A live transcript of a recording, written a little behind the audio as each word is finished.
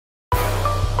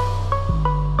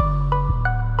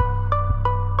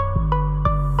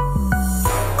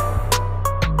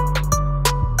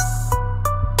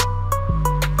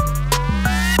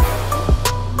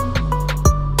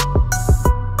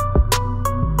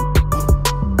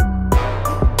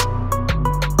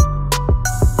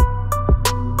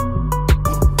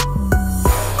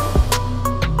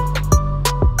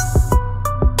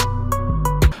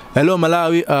Hello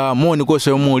Malawi, muone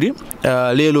kose umuli.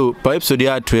 Lelo pa episode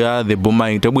yathu ya The Boom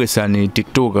Mic tabwesa ni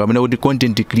TikTok amene kuti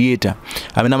content creator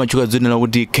amene amachuka zina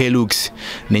kuti K-Lux.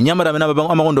 Ni nyamata amene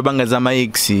amakondo banga za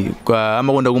X kwa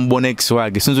amakonda kumbona X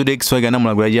wake. Sinzo kuti X wake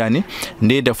anamulagula chani.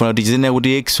 Ndiye tafuna kuti chizene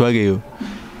kuti X wake yo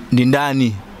ndi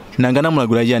ndani. Nanga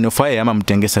namulagula chani ofaye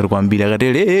amamtengesa kwambiri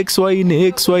akatele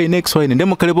XY ne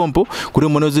ndemo kale pompo kuti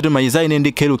muone zoti mayizaine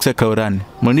ndi K-Lux akaurani.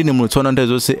 Mulindini mulutsona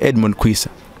ndazo se Edmond Kwisa.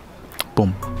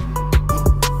 Boom.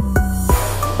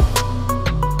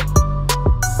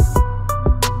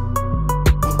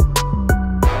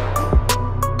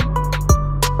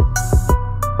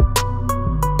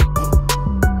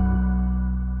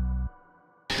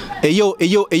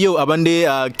 Eyo abande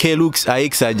K-Lux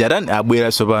exageran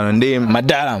abwera sopano ndi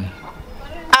madam.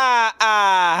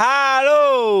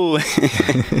 Hello.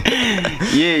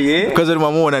 Yeah. Kaza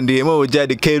mamona ndi mo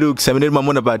jadi K-Lux amene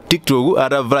mamona pa TikTok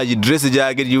ara vraji dress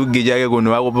jake yuge jake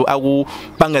kuno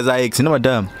akupanga za X na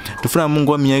madam. Tufuna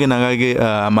Mungu amiyake nakake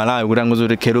Malawi kuti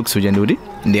angozote K-Lux uje ndi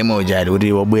ndi mo jadi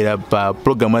kuti wabwera pa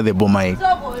program ya The Boom Mic.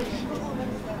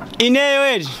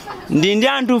 Ineyo eti ndi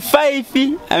anthu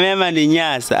 5 amene ndi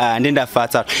nyasa ndenda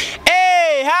fatsa.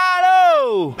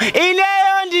 Hello.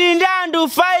 Ineyo ndi anthu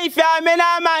 5 amene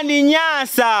amandi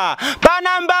nyasa. Pa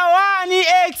number 1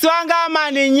 X wanga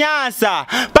amandi nyasa.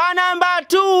 Pa number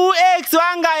 2 X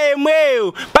wanga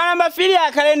emweyo. Pa number 3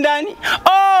 akalendani.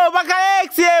 Pakale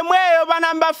X emweyo. Pa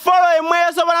number 4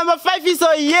 emweyo. So pa number 5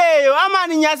 so yeyo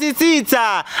amandi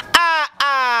nyasitsitsa.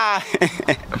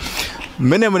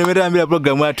 Mene mwenye ambila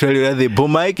programu ya trailer ya The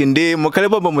Boom Mic ndi mukale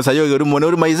bomba musayoge uri mwone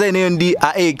uri maiza ineyo ndi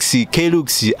AX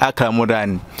K-Lux akala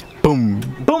modani. Boom.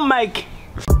 Boom Mic.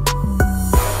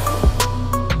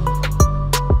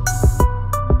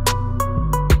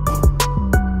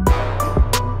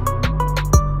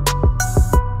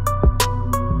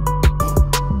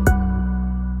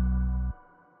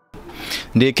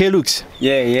 Ndi K-Lux.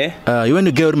 Yeah. You want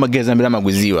to get mageza mbila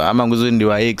maguziwa ama nguzo ndi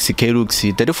wa X K-Lux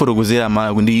tatifoto kuzera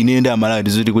ndi inenda Malawi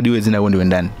zoti kudiwe zina kondi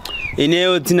wendani.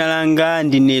 Ineyo dzina langa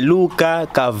ndine Luka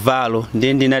Cavallo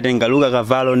ndinatenga Luka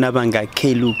Cavallo napanga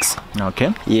K-Lux. Okay.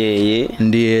 Yeah.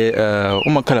 Ndi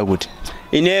umakhala kuti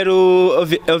Ineru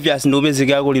obvious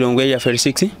ndikupezeka ku Lilongwe ya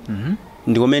 36.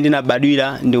 Ndikomene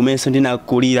ndinabadwira ndikumenso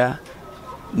ndinakulira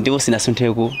ndiko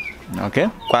sinasuntheko. Okay.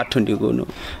 Kwathu ndikuno.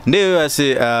 Ndiyo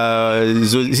ase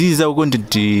ziza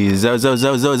content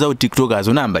za TikTok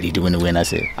azonamba liti kwene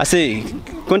ase. Ase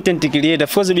content creator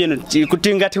force bino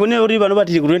kutingati kune uri bano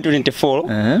bati ku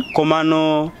 2024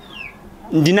 komano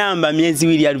ndinamba miezi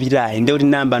 2 alipitaye ndio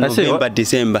ndinamba November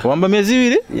December. Wamba miezi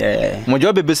 2? Yeah. Moja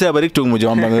wa BBC ya TikTok moja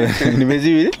wamba ni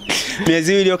miezi 2?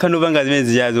 Miezi 2 yokanubanga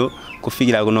zimezi jazo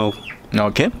kufikira kuno.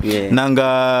 Okay. Yeah.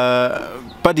 Nanga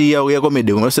pati ya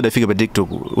comedy umasa fika pa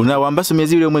TikTok. Unawamba so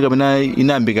miezi 2 omwe kapena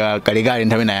inambika kalekale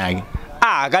nthawi na yake.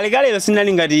 Kalekale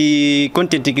sinali ngati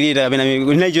content creator kapena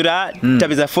unajura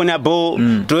tapeza phone abo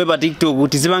towe pa TikTok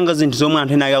tizipanga zinthu zomwe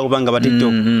anthu ena akupanga pa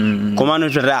TikTok. Komano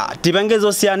tipange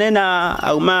zosiyana na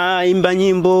akuma imba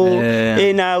nyimbo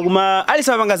ena kuma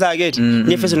alisapanga zake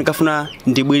nifeso nikafuna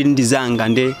ndibwiri ndizanga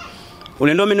nde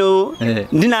ulendo meno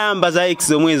ndinayamba za X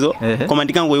zomwezo koma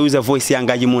ndikangoyuza voice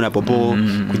yanga achimuna popo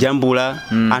kujambula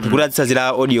anthu kutatsazira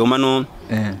audio mano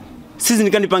sizi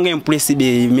nikandipanga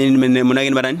impressive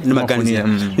munake batani ndimaganiza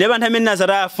ndeba nthawi imene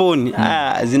nazara phone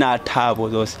zina athapo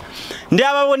zonse ndi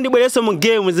apapo ndibwereso mu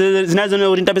game zinazone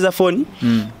kuti ndapeza phone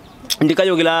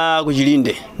ndikayokera ku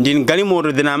Chilinde ndi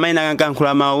galimoto then amaina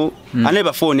kankankhula mawu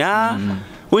anaipa phone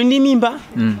uli ndi mimba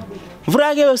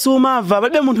Vrage yosumava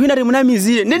babe muntu wina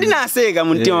munamizire ndi ndinaseka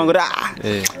muntima wangu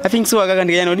I think so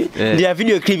akakandika yanodi ndi a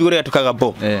video clip kuti katukaka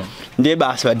po ndiye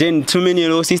basa then too many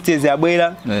low sisters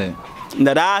abwera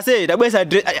ndadase tabwesa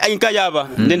inkaja hapa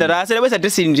ndadase tabwesa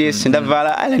dressing dress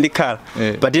ndavala ala ndikhala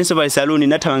but inso pa salon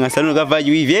nathamanga salon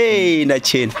kavaji hivi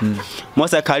ndachena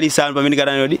mosa khali sana pamene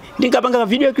katanodi ndingapanga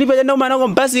video clip ya ndoma nango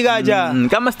mbasi kaja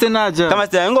kama stenaja kama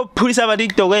stenaja ngophulisa pa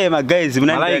TikTok my guys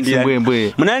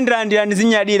munandirandira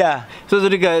ndizinyadira so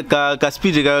zoti ka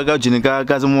speed ka ujinika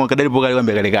kazomu kadalipo kali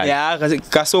kwambe kale kale ya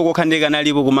kasoko khandeka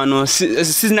nalipo kumano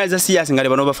sizinaliza serious ngale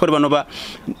panopa foti panopa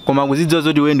koma kuzidzo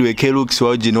zoti wendiwe K-Lux wa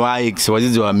ujini wa X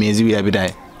wazidziwa miezi 2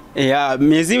 yapitaye. Yeah,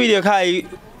 miezi 2 kai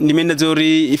ndimenda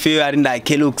zori ife ari nda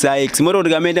K-Lux X moro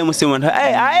ndikamenda musema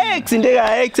X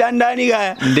ndeka X andani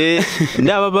kaya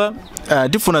baba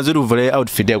tifuna zoti uvale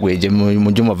outfit yako eje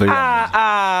munjuma vale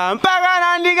mpaka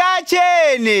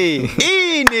nandikachene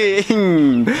ine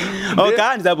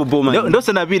okandi zapo boma ndo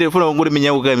sana pire funa nguri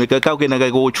minyangu ka kena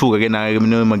ka kochuka kena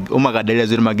umakadalira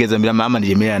zoti mageza mira mama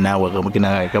ndijemera nawe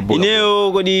kena ka boma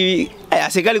ineo kodi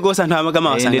asikali kosa ntama kama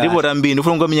wasanga ndipo tambi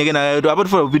ndifuna ngamenyeke na apo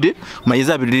tifuna kupite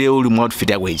mayeza apitire uli mu outfit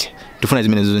yakweje tifuna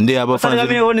zimene zo ndi apo fana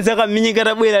kamene oni zaka minyika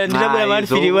tabwera nditabwera ma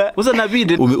outfit wa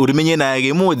usanapite ulimenye na yake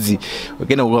imodzi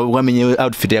kena ukamenye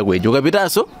outfit yakweje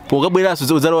ukapitaso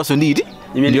ukabweraso uzalawaso nditi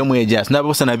ndiyo mweja sinapo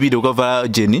usanapite ukavala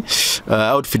jeni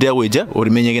outfit yakweja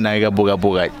ulimenyeke na yake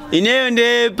boka ineyo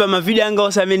nde pa ma video anga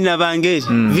osamene napangeti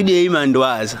video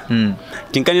imandwaza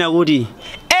tinkanena kuti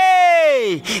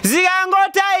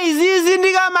zikangota izizi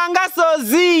ndikamangaso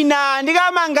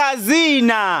ndikamanga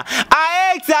zina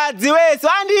aex adziweso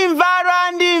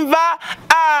andimva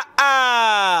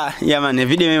yamane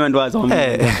video imandwaza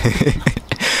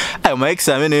ayo maex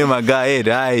amene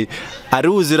magaya ayi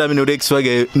ariuzira amene ulex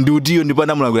wake ndutiyo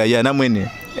ndipanda mulagula yani amwene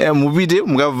mupite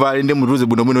mukavale ndi mutuze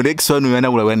bwino bwino ulex wanu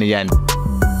yanakula yani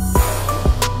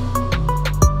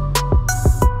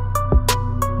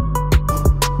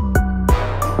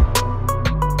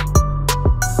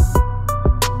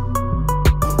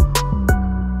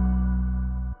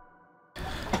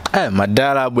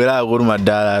madala bwela kuri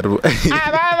madala ru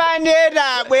ababa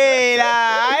ndeta bwela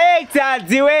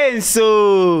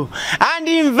exadziwenso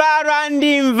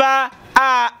andimva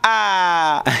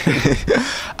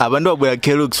abantu abwela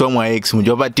Kelux wamwa X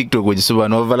mujwa pa TikTok kujisuba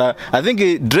novala I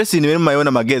think dressing imene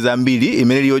mayona mageza ambiri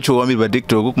imene liyocho kwambiri pa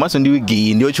TikTok kumaso ndi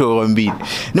wigi ndiyocho kwambiri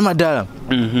ni madala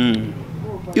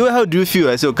how do you feel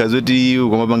aso kazoti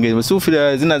ukamapangeza so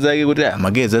feel zina zake kuti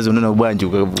mageza azonona kubanje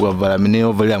ukavala mine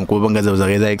ovalira mkupangaza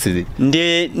uzakeza X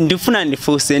ndifuna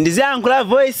ndifuse ndiziyankula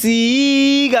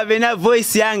voice kapena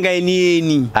voice yanga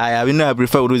eni aya bino I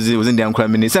prefer uzindiyankula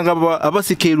mine sanga apa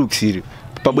si Kelux iri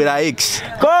pabwera X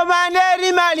koma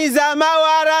nerimaliza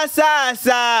mawara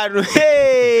sasa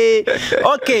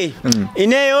okay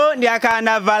ineyo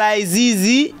ndiakana vala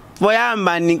izizi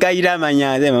poyamba nikaira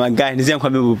manyaze magani ndiziyankhwa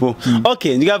bupo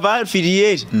okay ndikavala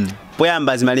affiliate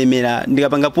poyamba zimalemera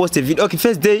ndikapanga post video okay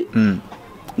first day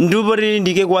ndipo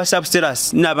ndike kwa WhatsApp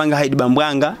status napanga hide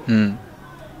bambwanga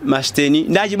masteni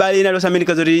ndachibale nalo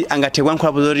samenika zoti angathekwa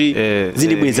nkhulapo zoti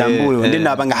zindibweza mbuyo ndi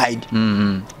napanga hide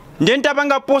ndiye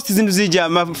ndapanga post zindu zija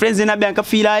ma friends enabe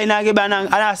ankafila enake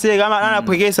bana anaseka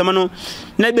anapwekesa mano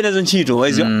nabe nazo ntchito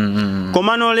wazio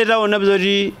komano leta ona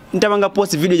bizoti ndapanga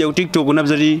post video ya TikTok na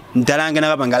bizoti ndalanga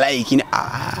nakapanga like ni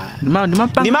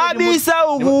ndimabisa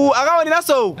uku akaonera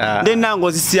so ndi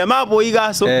nango zisiya mapo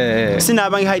ikaso sina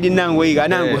apanga hide nango ika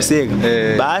nango seka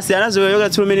basi anazoyoka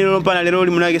tsumene lompana lero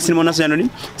limunake sinimona so yanoni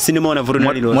sinimona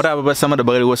vuto lilo mora baba samada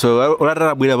bakali koso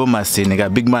olatara bwira pa masene ka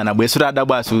big man abwe sura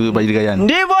adabwasu bajilika yani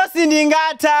ndipo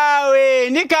sindingatawe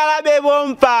ndikalabe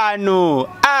bompano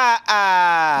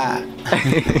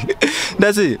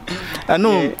that's it I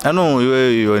know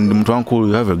you and mtu wankulu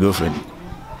you have a girlfriend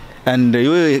and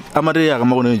you amariya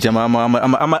kama kuna chama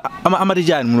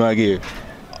amarijani munu wake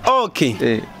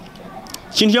okay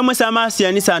chintu chomwe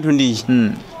samasiyanisa anthu ndi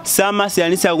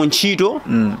samasiyanisa kuntchito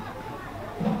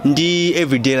ndi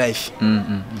everyday life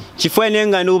chifukwa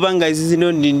nenga ndikupanga izi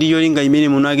zino ndiyo linga imene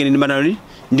muno wake ndimatali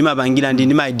ndimapangira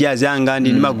ndi ma ideas anga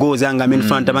ndi ma goals anga amene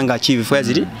funa tapanga achieve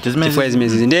chifukwa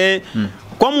zimezi ndi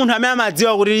kwa munthu amene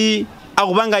amadziwa kuti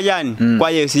akupanga chani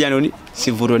kwa yeye sijani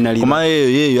sivuto nali koma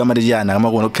yeye amarijana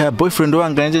kama kuna okay boyfriend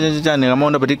wanga nje chani kama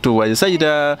onda pa TikTok waje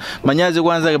sajita manyazi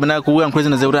kwanza kabana kuwa nkwezi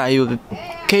na zaura ayo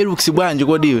Kelux bwanje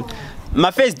kodiwe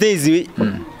ma first days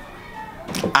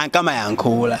ankama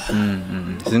yankula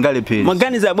zingali pili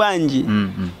maganiza bwanji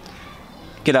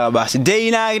kila basi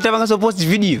day na kitapanga so post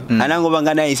video anango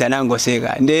bangana isa anango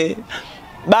seka nde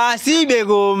basi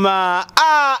begoma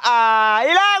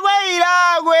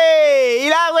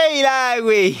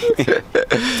ilagwe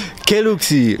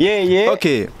Kelux yeah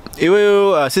okay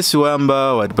iweyo sisi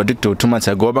wamba wa pa TikTok 2 months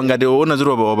ago wabangade ona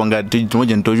zuru wabangade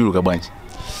tumoje ntojuluka bwanje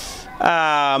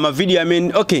ma video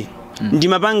amen okay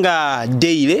ndimapanga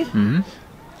daily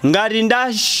ngati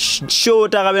nda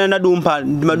shota kapena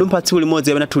ndimadumpa tsiku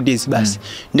limodzi kapena 2 days basi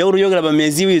ndiye kuti yokera pa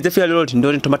mezi iwiri zafika lero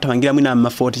ndoti tomathamangira mwina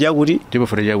ma40 chakuti ndipo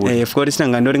 40 chakuti fukoti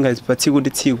sinanga ndoti ngati pa tsiku ndi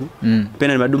tsiku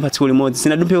pena ndimadumpa tsiku limodzi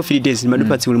sinadumpe 3 days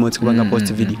ndimadumpa tsiku limodzi kupanga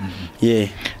post video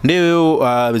ndiyo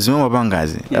zimwe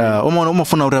mapangazi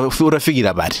umafuna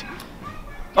urafikira bati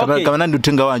kama nandi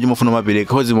utenga wanje umafuna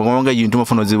mapeleka hozi mwanga yintu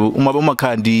umafuna zibu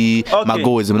umakhala ndi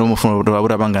magozi mene umafuna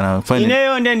urapanga na fine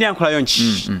ineyo ndi yankhula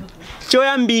yonchi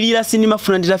choyambirira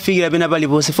sinimafuna nditafikira pena pali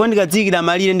pose fo ndikadzikira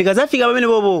malire ndikazafika pamene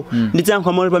popo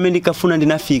ndidzankha mali pamene ndikafuna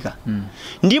ndinafika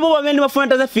ndipo pamene ndimafuna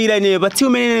ndazafikira ineyo pa tsiku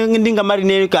mene ndingamali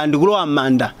ineyo kandi kulowa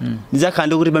m'manda ndidzakhala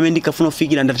ndikuti pamene ndikafuna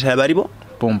kufikira ndathera palipo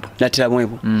pompo ndathera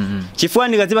pomwepo chifukwa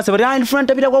ndikadzipasa pati ndifuna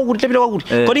ndapita kwakuti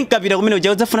kodi nkapita kumene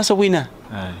uja udzafunanso kwina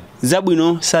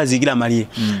zabwino sazikira malire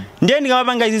ndiye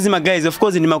ndikamapanga izizi ma guys of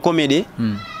course ndi ma comedy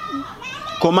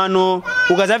komano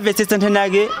ukazamvetsetsa nthani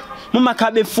yake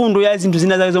mumakhabe fundo ya zinthu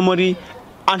zina zake zomwe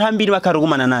anthu ambiri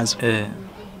makharukumana nazo.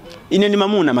 Ine ndi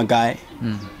mamuna magayi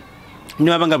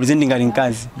ndimapanga present ngati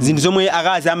mkazi zinthu zomwe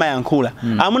akazi amayankhula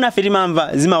amuna afe timamva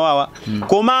zimawawa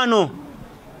komano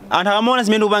anthu akamona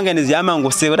zimene upanga ndizi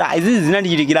amangoseka izi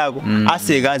zinandichitikirako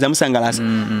aseka zamusangalasa.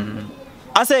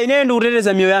 Asa ine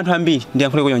ndikuteteza miyoyo ya anthu ambiri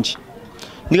ndiyankhule kuyonchi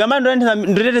ndikamando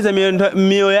nditeteza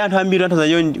miyoyo ya anthu ambiri anthu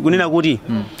zayo kunena kuti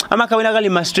amakawina kali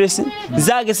ma stress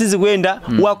zake sizikuyenda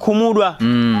wakhumudwa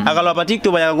akalowa pa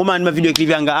TikTok yakangoma ndi ma video clip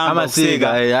yanga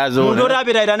amaseka munthu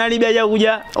otapita analibe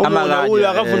yakudya omona uyo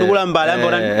akavundukula mbali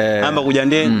amba kudya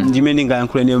ndimene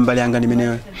ndingayankhule ndiyo mbali yanga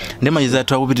ndimeneyo ndemachiza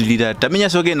athu akupitilira tamenya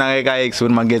soke naye ka X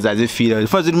kuti mageza azifira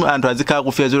ifa ziti anthu azikhala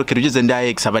kufira zero ketu chize ndi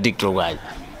X pa TikTok ayi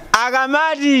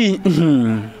akamati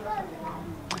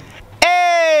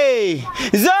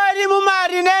zoni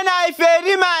mumati nena ife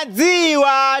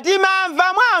timadziwa timamva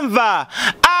mwamva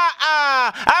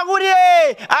akuti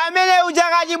amene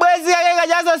uchaka chibwezi kakeka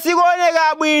chaso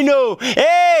sikuoneka bwino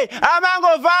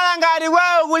amangovala ngati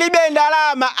kwawo kulibe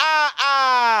ndalama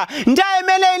nthawi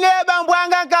imene ine bambo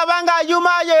anga nkapanga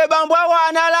chumacho bambo ako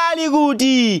analali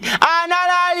kuti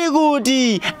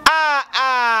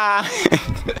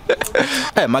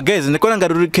magezi ndikona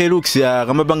ngati kuti K-Lux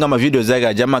akamapanga ma videos ake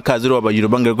aja amakhazi ro pachito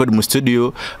panga record mu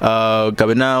studio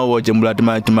kapena wachembula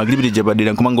timaklipiti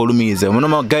japadira nkumanga ulumiza muno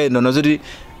magayi ndono zoti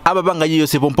apapanga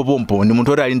yiyonse pompo ndi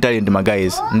munthu oti ali talent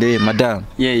magayizi ndi madam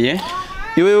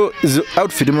iweyo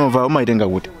outfit imova umayitenga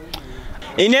kuti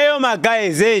ineyo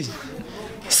magayizi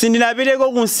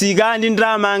sindinapiteko kunsika ndi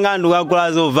ndalama anga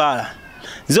ndikagula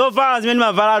zovala zimene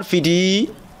mavala outfit iyi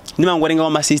ndimangotenga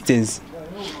kwa assistance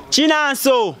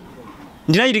chinanso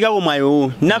ndinachitikako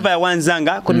mwayo ndinavaya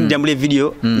wanzanga kuti ndijambule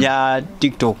video ya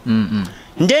TikTok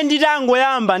nde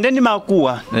nditangoyamba nde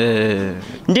ndimakuwa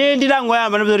nde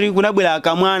nditangoyamba ndipoti kunabwera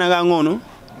kamwana kang'ono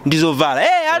ndizovala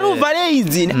atuvale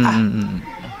izi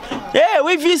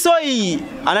wivi so iyi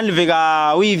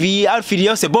anandiveka wivi outfit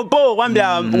yonse popo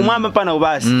kwambira kumwamba pana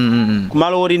kupasi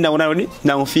kumalo oti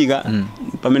ndakufika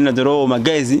pamene nadzoro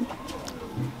magezi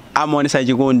amonesa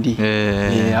chikondi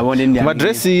abone ndi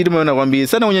madress ili mwana kwambiri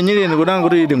sana unyanyireni kudanga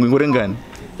kuti ndi ngwingorengani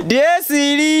dress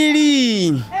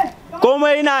lili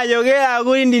komwe linachokera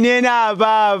kuti ndinene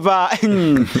apapa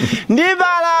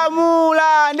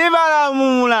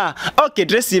ndipalamula okay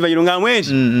dress ipa chilungamo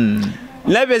mweti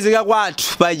lapezeka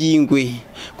kwathu pachingwe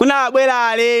kuna abwera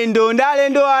alendo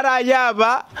ndalendo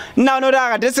arachapa naona kuti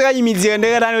akadreseka chimidzika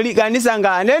ndekatano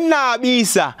kandisangana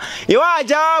ndinabisa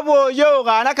iwacha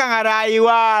wapochoka anakhang'ata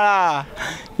ayiwala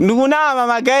ndikunama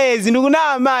magayezi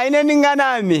ndikunama ine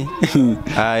ndinganame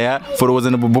aya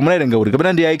fotokozani bomunayilenga kuti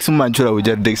kapena ndi X mumantchula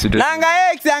uja Dex nanga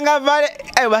X angavale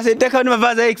basi tekha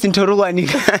mavaza X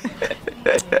ntorokwanika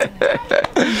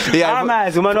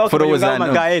amazi umano wakufotokozani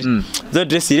magayezi zo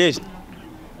dress ileti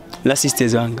la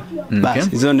sisters wanga basi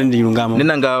zonde ndilungamo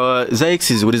ninanga za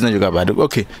X zikuti zinachoka bado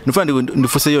okay ndifuna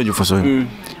ndifuse yonje foso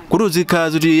kuti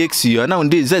uzikhaza kuti X yo anawo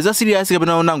ndi za serious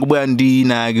kapena unango bwa ndi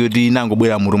na kuti nango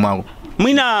bwera mu rumako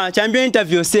mwina champion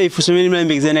interview safe so mimi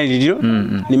mbekizana lililo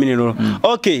limene lolo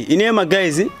okay ine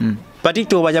guys pa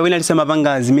TikTok bachawina lisema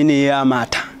panga zimene ya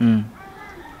mata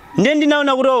nde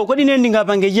ndinaona kuti kodi ine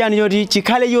ndingapange chiyani choti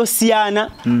chikhale yosiyana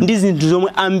ndi zinthu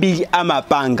zomwe ambiri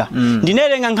amapanga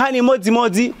ndinetenga nkhani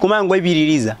imodzimodzi kumango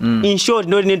ipiririza in short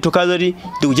ndoti ine tokaza kuti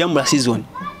ndikujambula season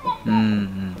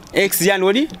X yani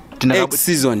wodi X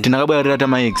season tinakabwera tata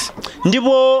ma X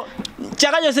ndipo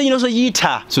chaka chonse chinonso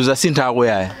chitha suza sintha ako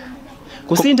yaya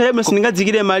kusintha lebo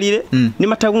sindingadzikire malire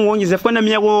ndimatha kungonjeza funa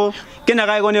miyako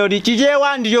kenaka ikone kuti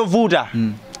chichewa ndichovuta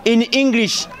in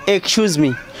English excuse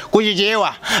me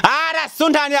kuchichewa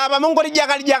sunthani apa mungoti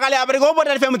jakali apa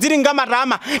tikopota tife mudziri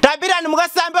ngamatama tapitani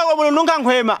mukasambe kwa mulungu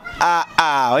nkhwema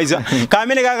waiza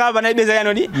kamene kaka panalibeza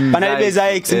yanodi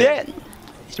panalibeza X nde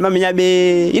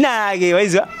chimaminyabe ina yake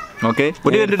waiza okay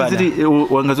kodi nditi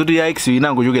wangazoti ya X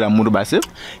inango chokera mutu basi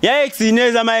ya X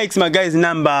ineza ma X magazi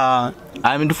number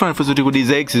ndifuna futhi kuti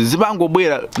za X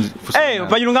zibangobwera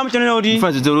pachilungamo chonena kuti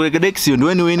ndifuna zidzorekeda X yo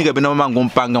ndiweni kapena mamango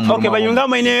mpanga mu okay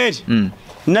pachilungamo ine yeti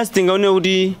nasitinga une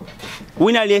kuti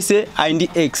wina lese ndi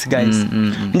X guys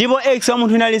ndipo X wa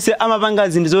munthu wina lese amapanga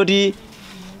zinthu zoti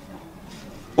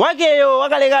wakeyo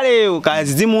wakalekaleyo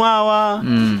kazizimu wawa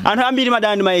anthu ambiri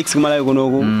madani ma X kumalayo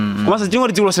kunoku komanso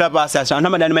tingoti tikulosera pasi anthu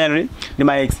amadani mayano ndi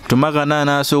ma X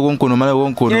tumakanana so konkono malayo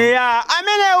konkono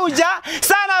amene uja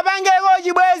sana pangeko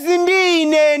chibwezi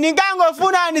ndine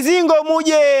nikangofuna ndizingo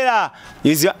mujera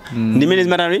izwa ndimene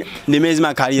zimatano ndimene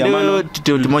zimakhalira mano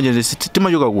timoje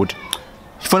timachoka kuti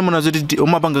Chifani mwana zoti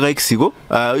umapanga ka X ko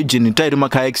ijeni tairi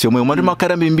maka X yomwe umati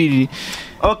makara mbiri.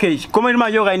 Okay, koma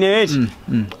limayoka ineti.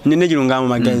 Nene chilungamo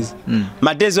magazi.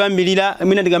 Matezo ambilira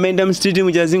mina ndikamenda mu street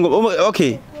mu Chazingo.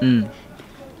 Okay.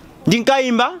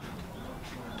 Ndinkaimba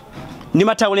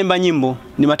ndimathakulemba nyimbo,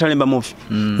 ndimathakulemba movie.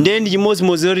 Ndiye ndi chimozi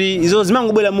mozori izo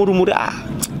zimangobwera muri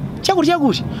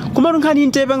chakuti kumatu nkhani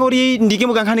ntepa ngoti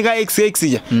ndikemo kankhani ka XX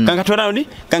ja kangatwara ndi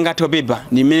kangatopeba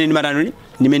ndimene ndimatano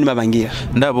ndimene ndimapangira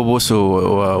ndapo boso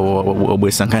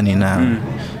wabwesa nkhani na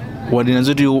wadina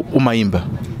zoti umayimba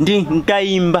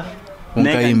nkaimba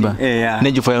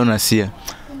nejo faya unasiya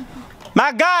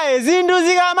magaye zindu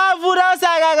zikamavuta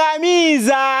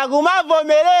osakakamiza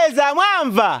kumavomereza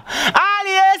mwamva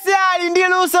aliyese ali ndi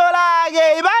luso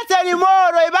lake ipatseni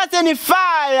moto ipatseni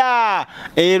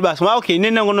fire basi okay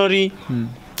nena ngonori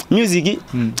music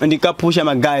ndikapusha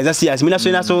magaye zasiyasi mina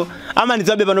so naso ama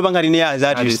ndizabe pano panga rine ya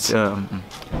artist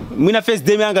mina first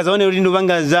day yanga zaone uri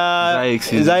nduvanga za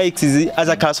X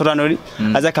aza kasorano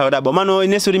aza kaodabo mano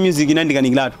ineso music nandika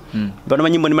niglato pano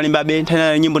manyimbo ni malimba be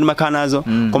ntana nyimbo ni makanazo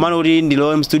komano uri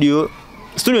ndilo studio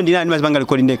ndina ni mazipanga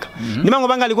record ndeka ndimango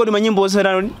panga record manyimbo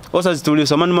osorano osa studio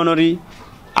so mano monori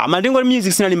amadingo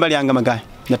music sina limbali yanga magaye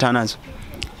ndatanazo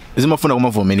zimafuna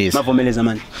kumavomeleza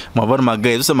mani mwavara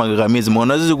magaye zose magagamizi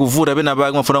mwona zizi kuvura pena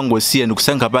pake mafuna ngosiya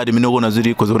ndikusanka pati mine kuona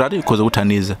ziri koza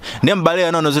kutaniza ndiye mbale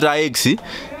yana ziri AX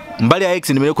mbali ya X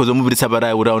ndimene koza mubitsa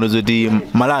parayi kuti aone zoti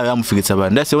malawi amufikitsa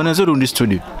pati ndase wona zoti ndi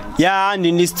studio ya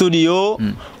ndi studio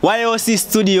YOC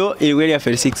studio ilikweli ya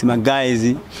 6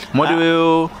 magaye modi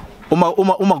weyo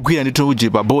umagwira ndithu uje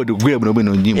pa board kugwira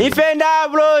bwino nyimbo ifenda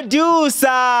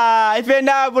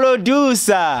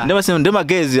producer ndema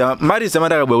ndemagezi marisa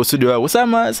mataka bwa studio wako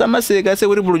sama seka se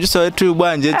kuti producer wetu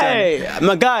bwanje cyane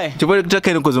magaye chipole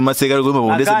kutakene kozo maseka ko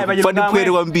mabondesa fadi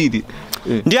kwere kwambiri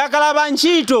ndiyakalaba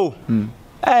ntchito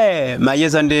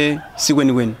mayeza nde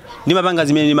sikweni ndimapanga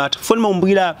zimene ndimata foni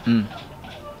maumbukira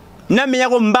namenya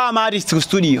ko mbama artist ku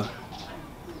studio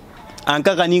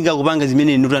ankakaninga kupanga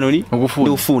zimene nutanoni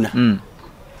ndikufuna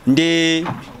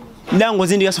ndango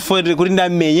zindika sofore kuti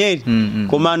ndamenyeri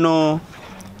komano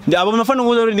abo mafano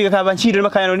ngozori ndikakaba ntchito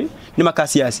ndimakhayanoni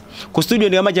ndimakasiyasi ku studio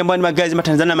ndikamajambo ndi magazi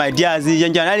matanzana ma ideas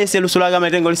janjana ali selu sulaga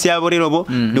matengo lisiyabo lerobo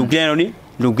ndikuyanoni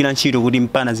ndikugwira ntchito kuti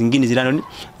mpana zingine zilanoni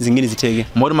zingine ziteke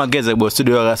mori mageza ku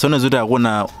studio yakasona zoti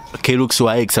akona Kelux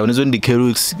wa X aonezo ndi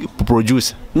Kelux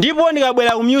producer ndipo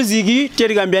ndikabwera ku music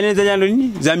tikambiane za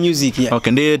janoni za music ya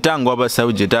okay ndi tango apa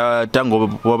sauje tango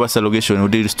apa sa location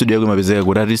kuti studio yako imapezeka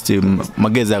kuti artist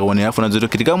mageza akaone afuna zoti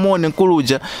kitikamuone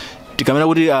nkuluja tikamena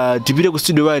kuti tipite ku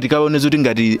studio wa tikaone zoti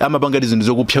ngati amapanga zinthu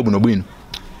zokupsya bwino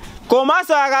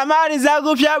komaso akamari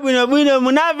zakupsya bwino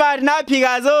munava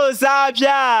tinapika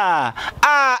zosapsya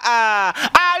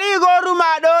aliko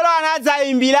rumadolo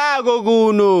anadzaimbirako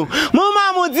kuno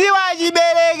mumamudziwa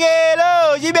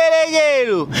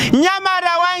chiberekero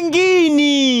nyamata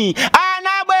wangini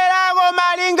anabwerako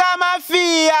malinga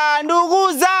mafiya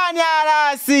ndukuzani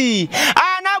alasi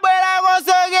anabwerako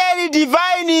sokeli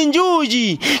divine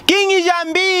njuchi kingi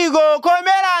chambiko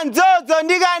komera nzodzo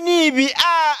ndikanipi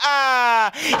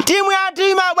timu ya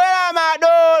timu abwera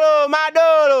madolo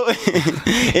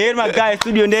magaye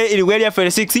studio nde ilikweli ya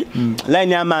 6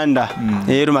 line ya Amanda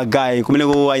magaye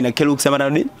kumeneko aina Kelux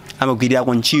amatadi amagwirira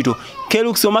yako ntchito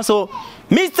Kelux omaso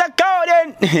Mr.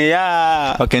 Cowden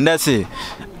okay ndase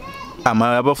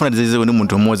abafuna dizize ni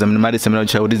muntu mmoza mali semena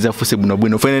chaudi zafuse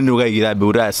bwino fene ndi ukayikirabe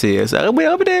urase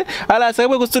akabwera kapite ala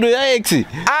akabwe ku studio ya X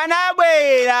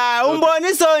anabwera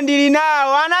umboniso ndili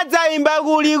nawo anadzaimba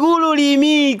kulikulu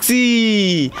remix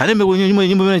alembe ku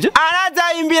nyimbo manager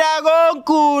anadzaimbira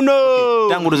kuno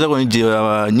tangu zako nje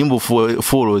nyimbo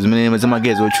full zimene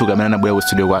zamagezi ochuka amene anabwera ku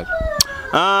studio kwake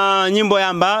nyimbo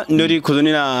yamba ndoti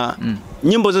kuzonera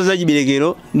nyimbo zo za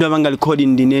chiberekero ndo manga recording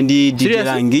ndine ndi DJ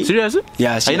Langi serious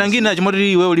yes aina ngine achimoti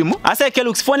wewe ulimo ase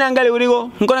Kelux phone angali uliko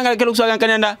ngona ngali Kelux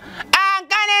akankanenda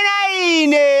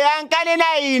ankane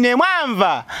na ine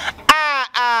mwamva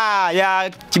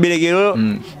ya chiberekero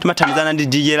tumathamizana ndi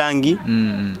DJ Langi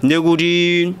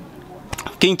ndekuti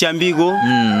King Chambiko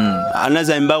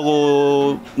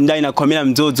anazaimbako ndaina komera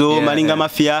mzodzo malinga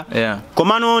mafia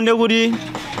komano ndekuti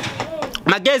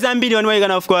magezi ambiri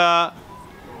waniwaikana ofukwa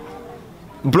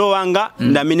bro wanga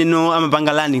ndamene no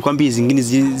amapanga lani kwambiri zingine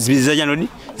zibiza janodi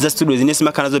za studio zinesi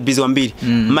makana zo busy kwambiri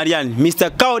Marian Mr.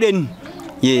 Cowden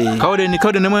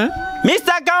Cowden mwe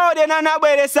Mr. Cowden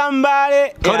anabwere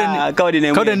sambale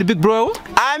Cowden big bro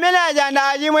amene ajanda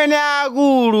achimwene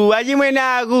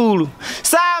akulu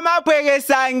sama pweke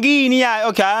sangini ya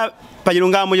okay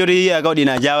pachilungamo choti Cowden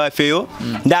ajawa feyo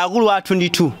ndakulu athu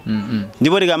ndithu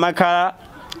ndipo tikamakhala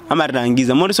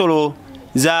amatirangiza moti solo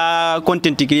za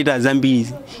content creators zambiri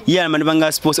iye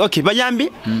amanipanga sports okay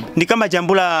pajambi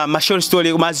ndikamajambula ma short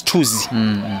story kuma zituzi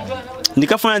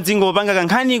ndikafuna dzingo panga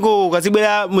kankhaniko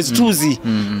kazibwera muzituzi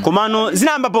komano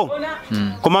zinamba po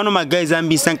komano magayi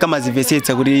ambiri sankama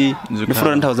zivesetsa kuti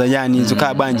ndifuna nthawi yani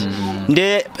zokhala bwanji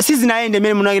nde sizinaende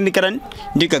mene munake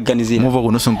ndikaganizira muva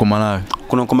kuno Malawi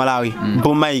kuno Malawi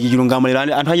Bomaiki chilungamuliro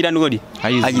anthu achitani kodi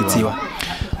achidziwa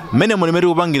mene mulimeti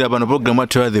kupangira pano program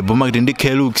athu ya The Bomaiki ndi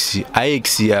Kelux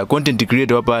AX content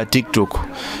creator wapa TikTok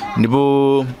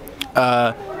ndipo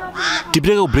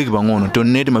tipiteka ku break pang'ono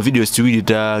tionete ma videos tiwiri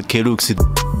ta Kelux.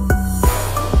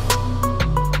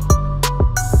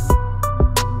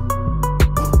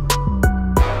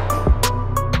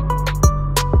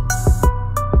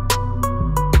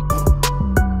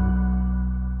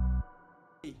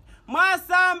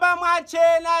 Mwasamba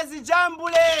mwachena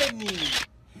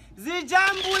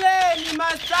zijambuleni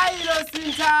masailo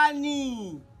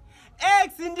sintani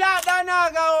X ndi adana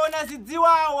akaona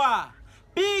zidziwawa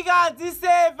piga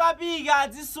zisefa piga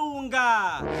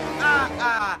zisunga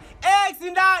X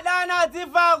ndi adana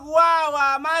ziva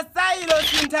kuwawa masailo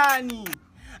sintani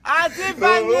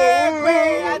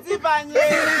azivanyekwe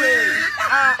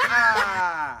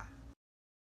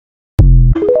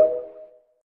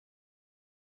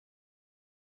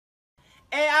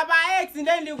aba X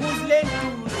ndendi kuzile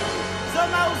ntulo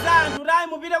soma uzandu rai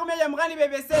mupite kumeja mukani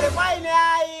bebesere kwaine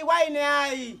ai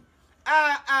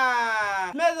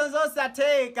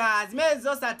zimezi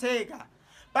zosateka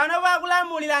pano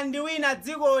pakulamulira ndiwina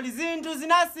dzikoli zinthu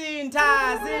zinasintha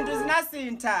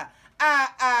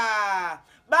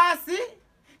basi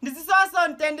ndisisoso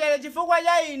ntendere chifukwa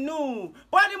cha inu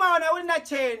poti mwaona kuti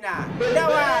nachena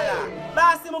ndawala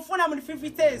basi mufuna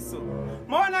mundififitsenso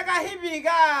mona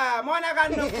kahibika mona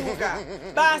kanofuka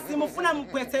basi mufuna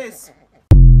mugwetseso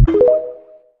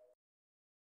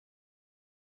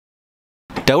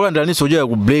takulandiraniso kuchoka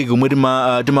ku break kumwe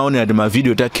timaonera tima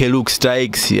video ta Kelux ta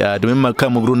X tumema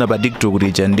kama kuruna pa TikTok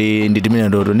kuti ndi timene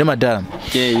ndoto ndi madala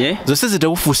zonse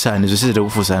zitakufunsani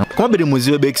koma bedi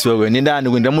muziwe Bex wako ndi ndani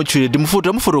kwenda mutchule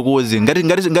timufotokoze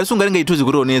ngati sungalinga ituzi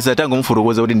kutionesa tango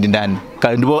mufotokoza kuti ndi ndani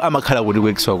ndipo amakhala kuti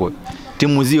Bex wako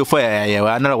timuziwe fa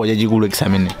ya anala kwa chachikulu X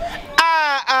amene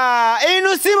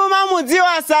inu simu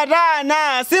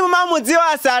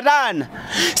mamudziwa satana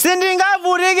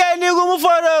sindingavutike ndi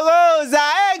kumufotokoza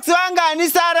X wanga ni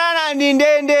satana ndi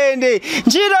ndendende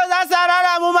ntchito za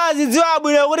satana mumazidziwa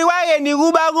bwino kuti kwake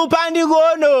ndikuba kupha ndi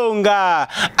kuononga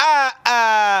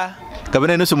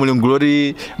kapena inonso muli mgulu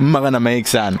oti mmakana ma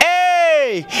X ana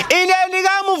ine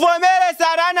ndikamuvomere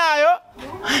satanayo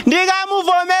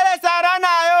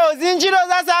zinchito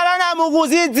za satana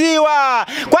mukuzidziwa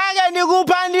kwake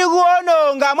ndikupha ndi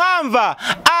kuononga mwamva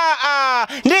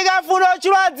ndikafuna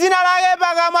chula dzina lake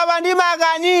pakamwa pa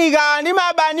ndi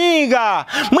mabanika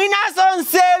mwinaso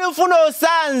nselu funa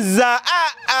osanza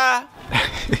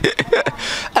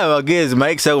magezi ma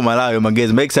X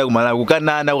aku Malawi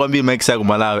kukanana kwambiri ma X aku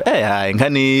Malawi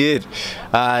nkhani yetu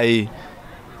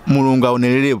mulungu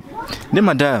aonelerepo ndi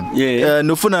madala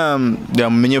ndofuna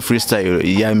mmenye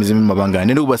freestyle ya mizimu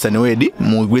mapangani ndi kupasani wedi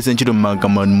mugwese ntchito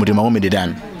muti makomedi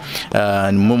tani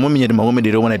mumenye ti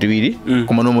makomedi omwe tiwiri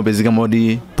koma nomupezeka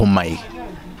modi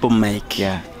Bomaiki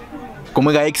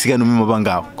komwe ka X kanu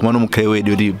mimapangawo koma nomukhale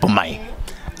wedi oti Bomaiki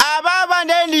ababa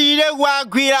ndendiyire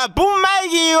kuagwira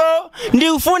Bomaikiyo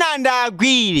ndikufuna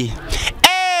ndagwire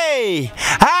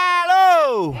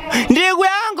halo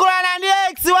ndikuyankhulana ndi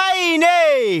X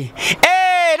waine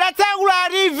tatsakula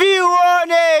review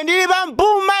one ndili pa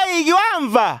Bomaiki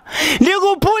wamva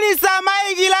ndikuphulisa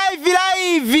maiki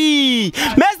live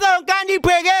meso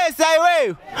unkandipwekesa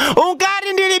iweyo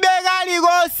unkati ndilibe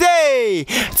kalikose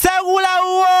tsakula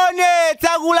uone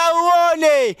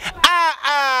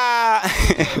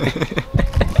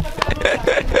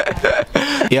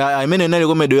imene inali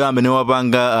komedi yoyamba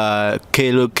niwapanga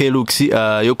Kelux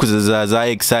yokuza za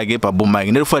X ake pa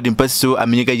Bomaiki ndifuna timpasiso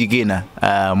amenyeka chikena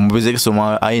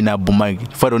mupezekeso aina Bomaiki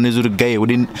fata onezo kuti gaye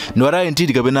kuti ndiwatale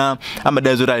ntiti kapena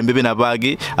amadazi oti alimbe pena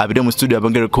pake apite mu studio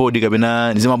apange record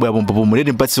kapena nizimabwera pompopomo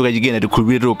leti mpasiso kachikena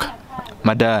tikhulupire toka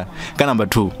madala ka number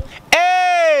 2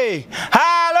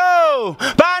 halo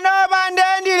pano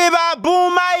pandendili pa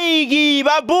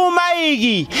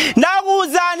Bomaiki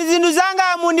ndakuzani zinthu zanga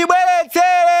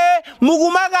mundibweretsere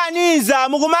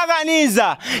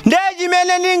mukumakaniza nde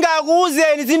chimene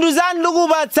ndingakuuzeni zinthu zanu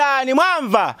ndikupatsani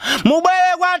mwamva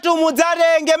mubwere kwathu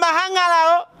mudzatenge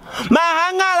mahangalawo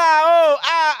mahangalawo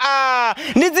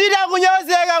ndizita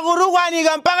kunyozeka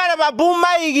kurukwanika mpaka na babuma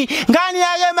iki ngani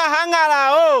yake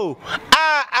mahangalawo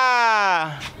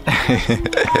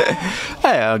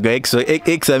aya ga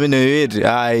examine wetu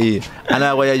ai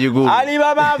ana kwa yajuku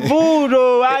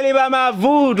ali ba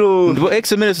mavuto ndipo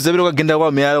examine sizabira kugenda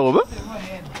kwa miyala koba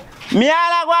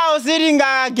miyala kwao siringa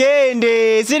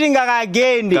kagende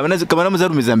kamana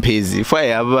muzarumiza mpezi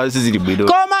faya aba sizili bwido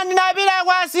koma ndinapita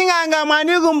kwa sing'anga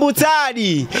mwani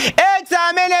kumbutsadi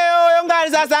examine yoyo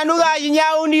ngati zasanduka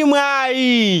chinyau ndi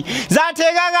mwayi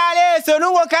zatheka kaleso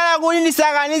nungokhala kuti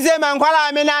ndisakanize mankhwala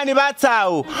amene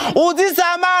andipatsawo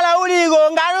uzisamala uliko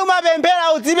ngati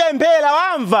umapemphera uzipemphera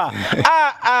wamva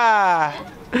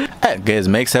guys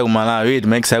makes up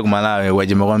Malawi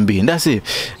wajima kwambiri ndasi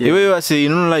iweyo ase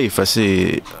inu life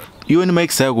ase iwe ni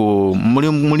makes up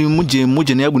muli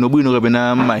muje ne yabwino bwino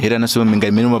kapena mahera naso minga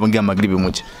imene mapangira magribe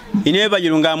muje inewe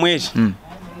pachilunga mweti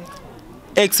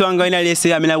ex wanga ina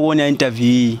lese amene akuona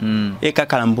interview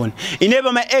ekakhala mboni inewe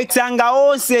pa ma ex anga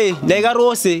onse ndaika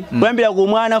rose kuyambira ku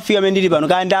mwana afika amene ndili pano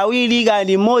kandi awiri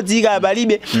kandi mmodzi ka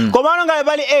palibe koma ano ngale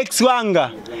pali ex wanga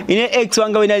ine ex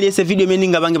wanga wina lese video imene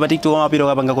ndingapange pa TikTok amapita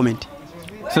kapanga comment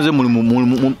sonze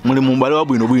muli mumbale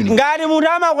wabwino bwino ngati munthu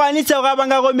amakwanitsa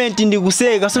kukapanga comment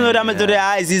ndikuseka sonze amadzoti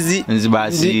izizi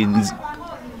nzibasi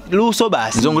luso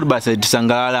basi nzongoti basi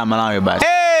tisangalala Malawi basi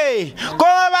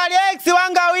koma pali ex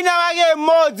wanga wina wake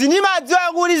mmodzi ndimadziwa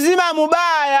kuti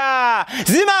zimamubaya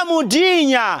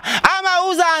zimamudinya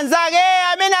amauza anzake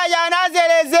amene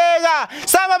anazelezeka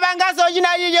samapangaso china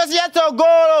chilichonse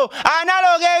chatsogolo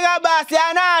analokeka basi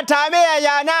anatha amene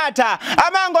anatha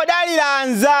amangodalira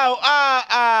anzawo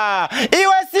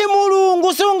iwe si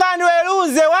mulungu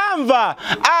sunganiweruze wamva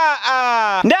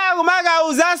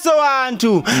ndakumakauzaso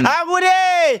anthu akuti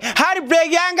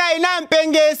heartbreak yanga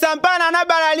inampengesa mpana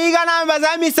anabalalika namba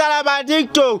za misala pa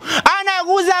TikTok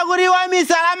anakuza kuti wa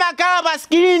misala amakhala pa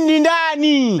screen ndi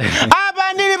ndani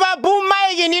apa ndili pa boom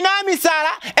mic ndina misala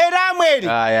eramweli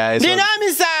ndina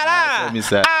misala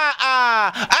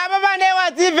apa pane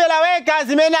wadzivela weka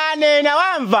zimene anena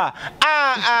wamva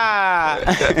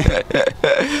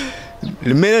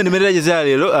limene ndimene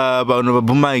lero pano pa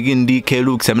boom mic ndi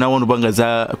Klux amene akuona panga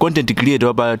za content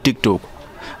creator pa TikTok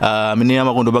amene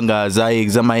amakondo panga za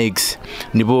X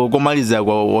ndipo komaliza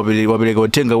kwa wapeleka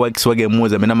utenga wa X wake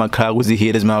mmoza amene amakhala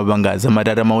kuzihira zimapanga za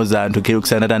matata mauza anthu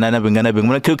Klux anatana pengana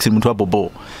muna Klux munthu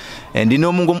wapopo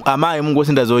ndino Mungu amayi Mungu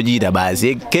osinda zochita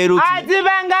basi Klux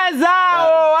azipanga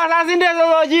zawo asasinde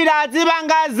zochita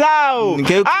azipanga zawo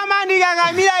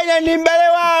amandikakamira ine ndi mbele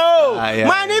wawo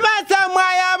mwanipatsa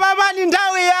mwaya papa ndi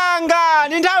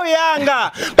nthawi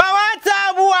yanga pa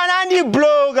WhatsApp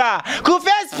anandibloga ku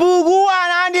Facebook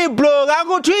anandibloga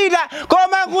ku Twitter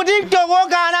koma ku TikTok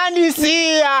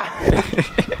anandisiya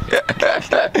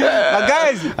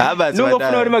guys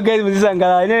nungofuna kuti magazi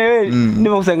muzisangalala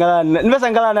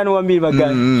ndimakusangalala nanu kwambiri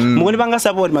magazi mukundipanga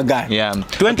support magazi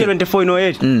 2024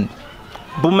 inoyeti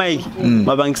boom mic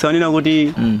mapangisa wanena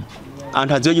kuti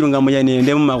anthu adziwe chilungamo chane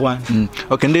ndemu makwana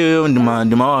okay ndiyo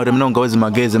ndimawawa temena ungawezi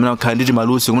magezi amene akhala nditi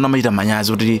malusi kumuna machita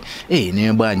manyazi kuti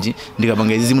niwe bwanji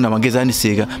ndikapanga izi muna magezi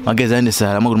andiseka magezi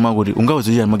andisala makuti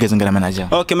ungawezi uchita magezi ngati amene acha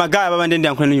okay magaya papa ndi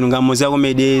ndiyankhulani chilungamo za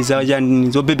comedy za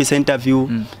zobebesa interview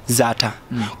zatha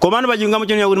komano pa chilungamo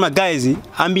chonena kuti magazi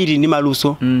ambiri ndi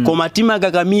maluso koma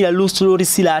timakakamira luso loti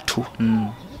silathu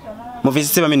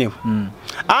mufisise pamenepo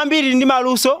ambiri ndi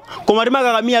maluso koma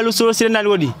timakakamira luso loti silendani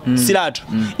kodi silathu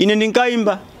ine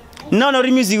ndinkaimba naona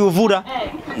kuti music uvuta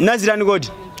nazirani kodi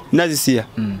nazisiya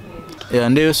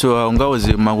ndiyo so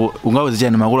ungawezi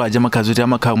chani makulu aja makhazi kuti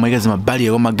amakhala kumaikazi mabali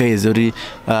kwa magazi kuti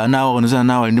nawo konozana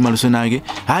nawo ndi maluso nake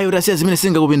hayi kuti asiya zimene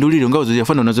singakupindulire ungawezi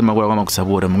yafana unazo makulu kwa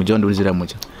makusapota mukujiwa ndiulizira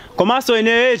mucha komanso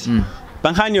ineweti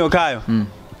pankhani yokhayo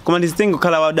koma ndizitenga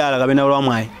kukhala wadala kapena ulwa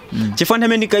mwayi chifukwa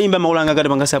nthamene ndikaimba makulanga kati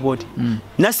panga support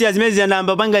nasiya zimene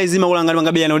ziyanamba panga izi makulanga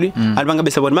panga beya nodi ati panga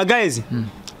be support magazi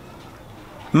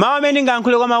mawa amene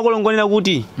ngayankhule kwa makolo ngonena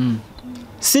kuti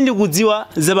sindikudziwa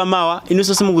zapamawa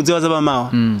inunso simukudziwa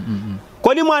zapamawa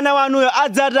kodi mwana wanuyo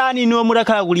adzatani inuyo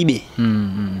mutakhala kulibe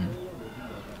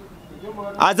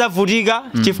adzavutika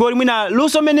chifukwa kuti mwina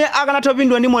luso mene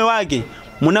akanatopindwa ndi moyo wake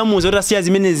munamuza kuti asiya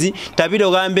zimenezi tapita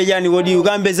ukambe chani kodi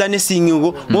ukambe zane singi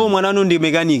uko mwe mwana wanu ndi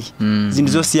mekaniki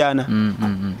zinthu zosiyana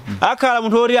akhala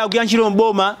munthu oti akuya ntchito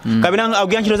mboma kapena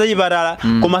akuya ntchito zachipatala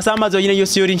koma samadziwa china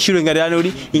chonse yoti ntchito ingati ano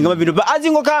kuti ingamapindwa pa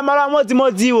azingokhala malo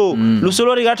amodzimodziwo luso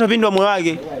loti likatopindwa moyo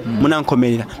wake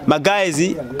munankhomerera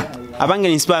magazi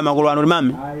apange inspire makolo ano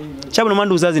mami chabuno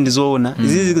manduza zindizoona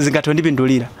izi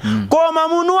zingatondipindulira koma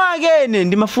munu wake ene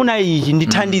ndimafuna ichi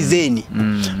ndithandizeni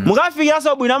mukafikira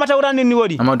so bwino amatakuta nini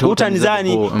kodi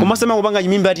uthandizani koma sema kupanga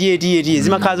chimimba tiye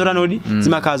zimakhaza utanodi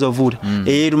zimakhaza ovuta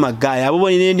rumagaya apo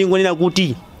ine ndingonena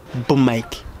kuti boom mic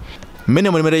mmene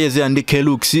mwemerejezera ndi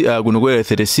Kelux kuno kwa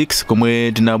 36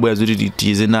 komwe tinabwera zoti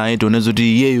tize naye tione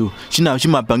zoti yeyo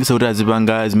chimapangisa kuti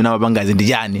azipanga zimene amapanga ndi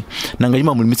chani nanga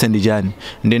chimamulimitsa ndi chani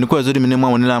ndeni kwa zoti mmene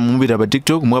mwaonera mupita pa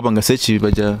TikTok mukapanga search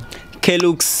paja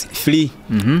Kelux free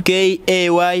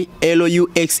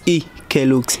KAYLUXE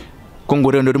Kelux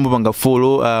kongorero ndoti mupanga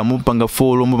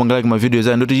follow mupanga like ma videos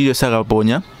anu ndoti chiliyo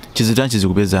sakaponya chizitanchi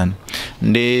zikupezana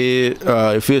ndi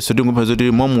ife so ndingopha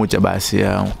zoti momucha basi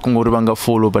kongoti panga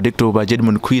follow pa TikTok pa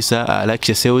Jedmond Kwisa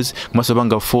like yourselves kumaso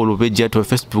panga follow page yathu pa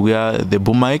Facebook ya The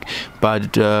Boom Mic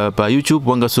pa YouTube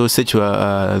panga so search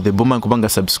The Boom Mic kupanga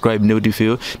subscribe ndi kuti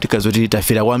feel tikazoti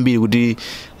tafira kwambiri kuti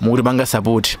mukuti panga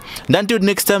support until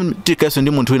next time tikaso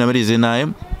ndi munthu wina amene naye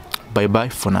bye bye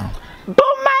for now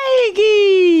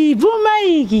Boom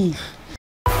Mic